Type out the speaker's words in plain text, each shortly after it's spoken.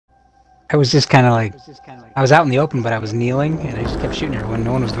I was just kind of like, I was out in the open, but I was kneeling, and I just kept shooting everyone.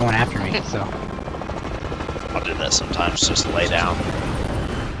 No one was going after me, so. I'll do that sometimes, just lay down.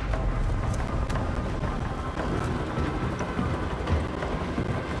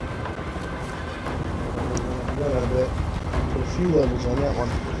 A bit. Put a few levels on that one.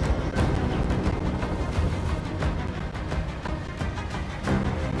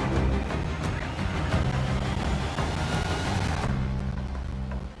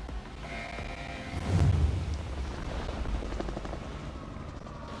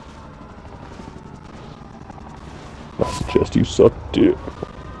 I suggest you suck dick.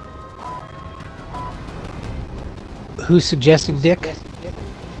 Who suggested Dick?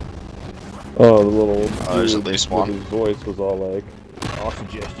 Oh, the little there's dude at least with one. his voice was all like, I'll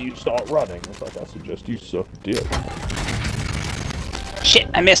suggest you start running. It's like, I suggest you suck dick. Shit,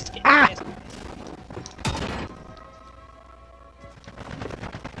 I missed. Ah!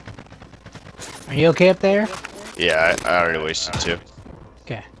 Are you okay up there? Yeah, I already wasted two.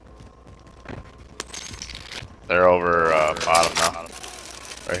 Okay. They're over bottom now.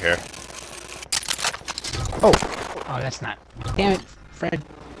 Right here. Oh, that's not. Damn it, Fred.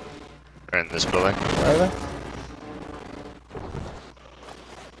 They're in this building. Are they?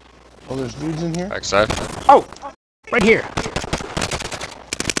 Oh, there's dudes in here? Backside. Oh, right here.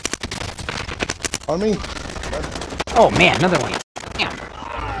 On me. Oh man, another one. Damn.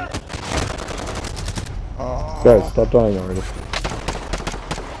 Oh. Guys, stop dying already.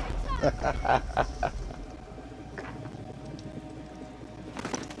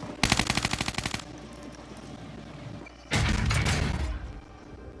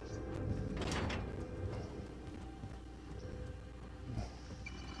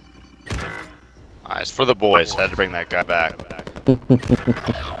 Nice, for the boys. Had to bring that guy back. For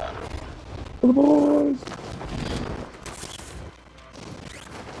the boys!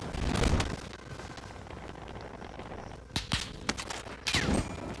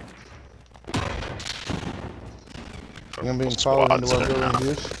 I'm gonna be followed into our building,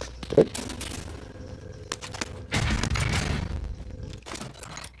 dudes. Right.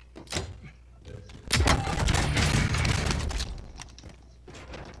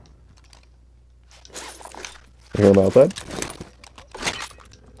 You hear them outside?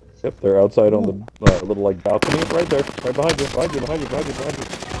 Yep, they're outside on the little like balcony right there, right behind you, behind you.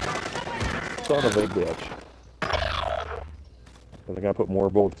 Son of a bitch. I think I put more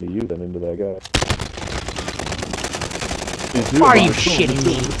bullets to you than into that guy. Are you shitting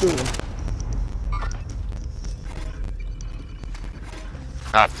me?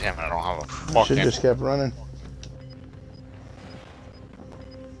 God damn it, I don't have a Shit fucking... just kept running.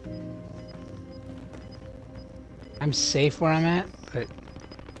 I'm safe where I'm at, but...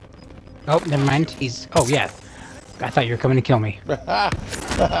 Oh, never mind. He's... Oh, yeah. I thought you were coming to kill me. Is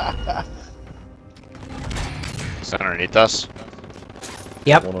that underneath us?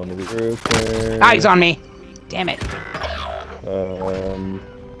 Yep. One on the roof there. Ah, he's on me! Damn it.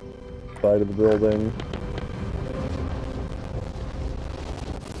 Side of the building.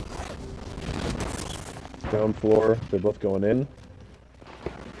 Ground floor. They're both going in.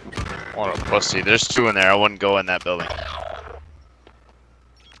 What a pussy. There's two in there. I wouldn't go in that building.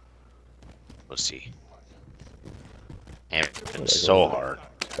 Pussy. Damn, it's been so hard.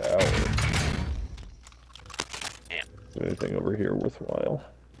 Tower. Damn. Anything over here worthwhile?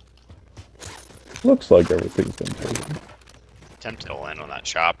 Looks like everything's been taken. Tempted to land on that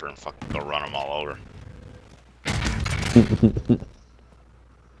chopper and fucking go run them all over.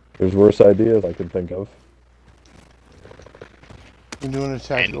 There's worse ideas I can think of. You doing a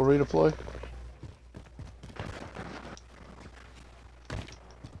tactical redeploy?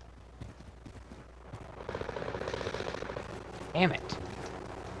 Damn it.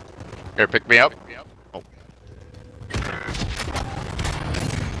 Here, pick me up. Oh.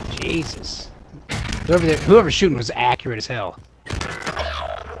 Jesus. Whoever's shooting was accurate as hell.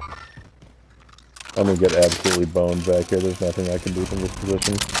 I'm gonna get absolutely boned back here. There's nothing I can do from this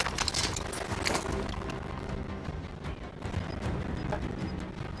position.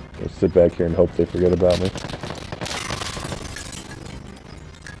 Just sit back here and hope they forget about me.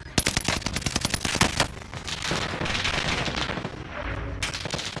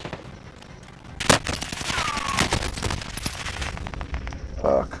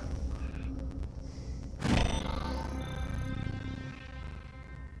 Fuck.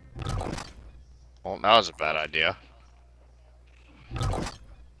 Well, that was a bad idea.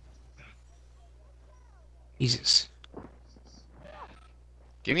 Jesus.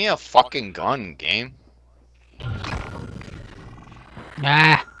 Give me a fucking gun, game.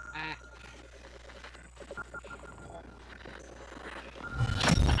 Ah.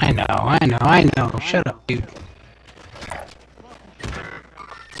 I know. Shut up, dude.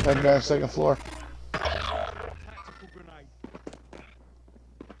 Heading down second floor.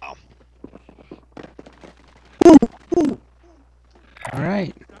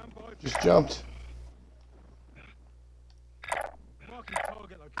 Alright. Just jumped.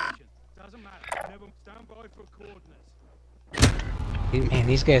 Man,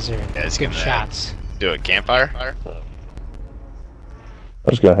 these guys are it's good gonna shots. Do a campfire? I'm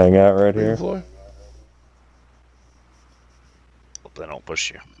just gonna hang out right Second here. floor. Hope they don't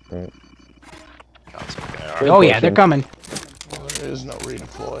push you. Right. That's okay. All right. Oh yeah, they're coming. Well, there is no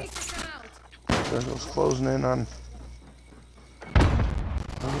redeploy. Circle's closing in on.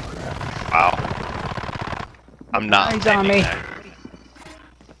 Oh crap. Wow. I'm not. He's on me. that.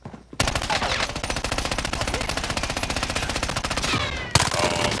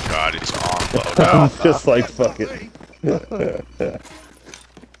 Oh god, he's on loadout. Just like fuck it.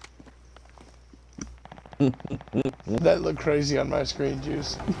 That looked crazy on my screen,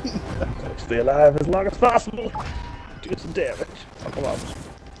 Juice. Stay alive as long as possible. Do some damage. Oh, come on.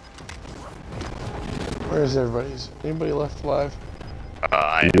 Where is everybody? Is anybody left alive?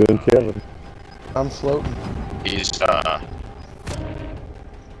 You and Kevin. I'm floating. He's they're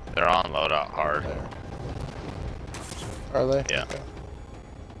on loadout hard. There. Are they? Yeah. Okay.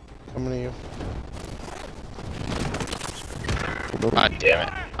 Coming to you. God damn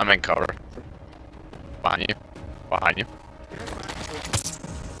it. I'm in cover. Behind you. Behind you.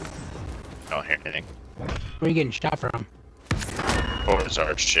 Don't hear anything. Where are you getting shot from? Towards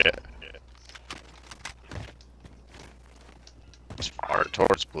our shit. It's far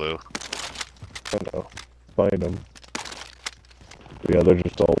towards blue. I know. Find them. Yeah, they're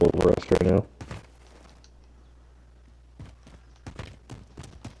just all over us right now.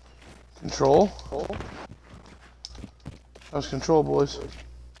 Control. How's control, boys?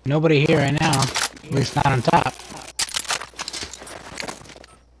 Nobody here right now. At least not on top.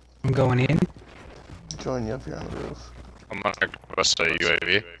 I'm going in. Join you up here on the roof. I'm gonna request a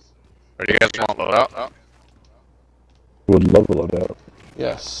UAV. Are you guys want loadout? Would love to load out.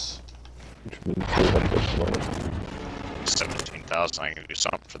 Yes. Which means we have this moment. 17,000. I can do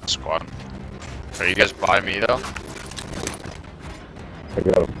something for the squad. Are you guys by me though? I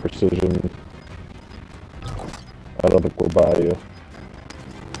got a precision. I don't think we're by you.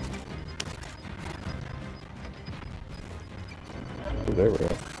 Oh, there we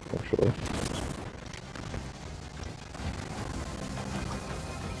are, actually.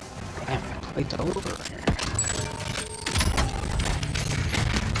 Damn, plate's over here.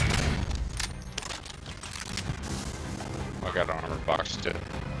 I got an armor box too.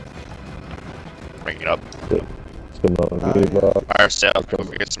 Bring it up. It's been on me, but Fire sale. Go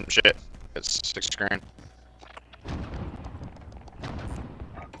get some shit. It's 6 grand.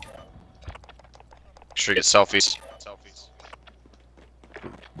 Make sure you get selfies.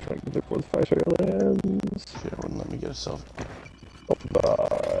 trying to get there before the fire sale lands. Shit, wouldn't let me get a selfie. Oh,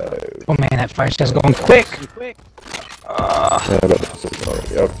 bye. Oh man, that fire sale's going quick! Yeah, I got the precision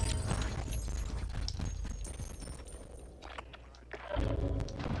already. Yep.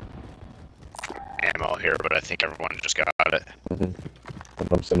 Ammo here, but I think everyone just got it. And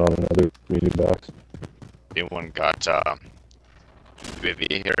I'm sitting on another medium box. Anyone got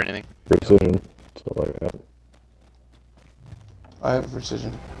UAV here or anything? Precision. That's all I got. I have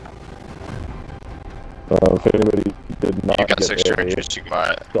precision. If anybody did not You got get 6 a charges, you can buy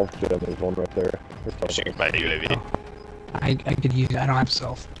it. self-gem, there's one right there. You can buy a UAV. I could use. I don't have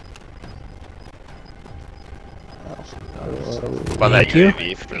self. Buy that Thank you.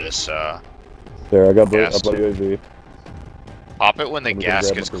 UAV for this, There, I got the Gas. UAV. pop it when the I'm gonna gas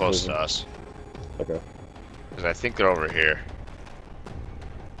grab gets the close to precision. us. Okay. Because I think they're over here.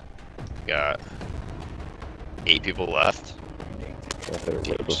 Got 8 people left. I hit it right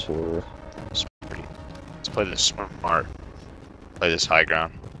Teams. before. Let's play this smart. Play this high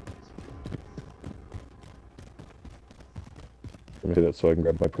ground. Let me hit it so I can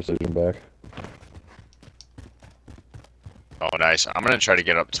grab my precision back. Oh, nice. I'm gonna try to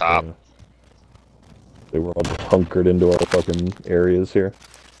get up top. Yeah. They were all just hunkered into our fucking areas here.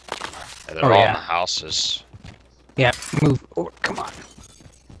 Yeah, they're Oh, all in yeah. the houses. Yeah, move. Oh, come on.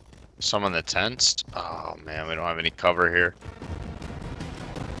 Some in the tents. Oh man, we don't have any cover here.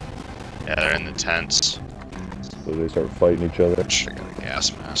 Yeah, they're in the tents. So they start fighting each other. Should get a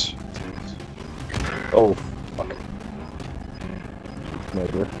gas mask. Oh, fuck.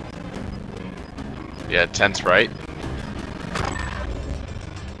 Sniper. Yeah, tents right.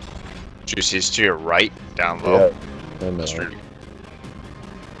 Juicy's to your right, down low. Yeah, I know. Street.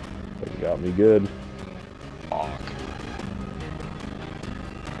 They got me good. Fuck.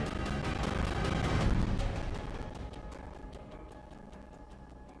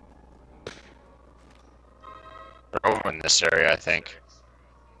 They're over in this area, I think.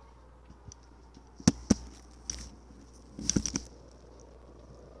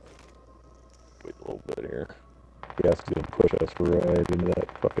 Wait a little bit here. Gas is gonna push us right into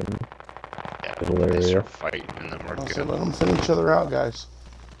that fucking little They area. start fighting, and then we're I'll say good. let them thin each other out, guys.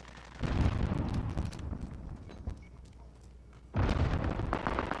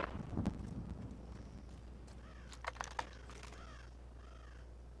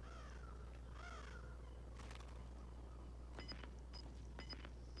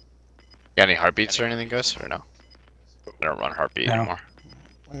 Got any heartbeats or anything, guys? Or no? I don't run heartbeat No. anymore.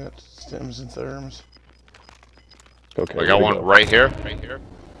 I got stems and therms. Okay, We got where'd one it go? right here. Right here.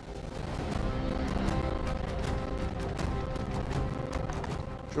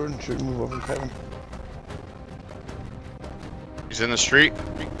 Jordan should move over, Kevin. He's in the street.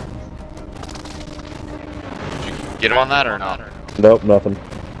 Did you get him on that or not? Nope, nothing.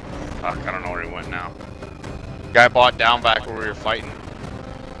 Fuck, I don't know where he went now. Guy bought down back where we were fighting.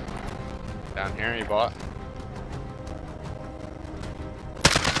 Down here, he bought.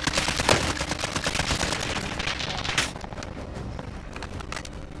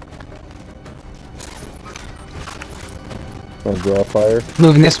 Gonna draw fire.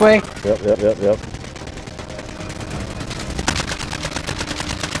 Moving this way. Yep.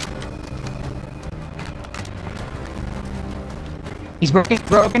 He's broken.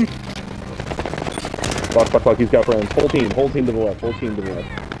 Fuck, he's got friends. Whole team to the left,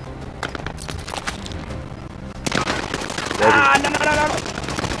 Ah, no.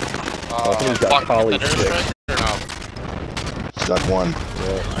 I think he's got collie that sticks. airstrike or no? Stuck one.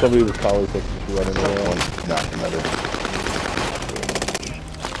 Yeah, somebody with collie sticks is running Stuck around. one. Knocked another.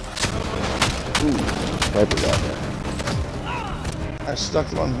 Sniper got that. I stuck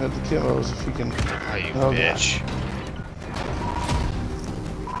one with the killos if you can. Oh, you Oh, bitch.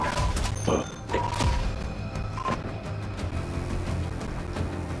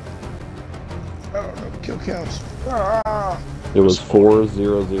 Oh, no kill counts. Ah! It was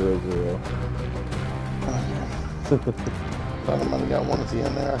 4000. Thought I might have got one at the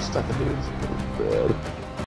end there. I stuck a dude. Bad.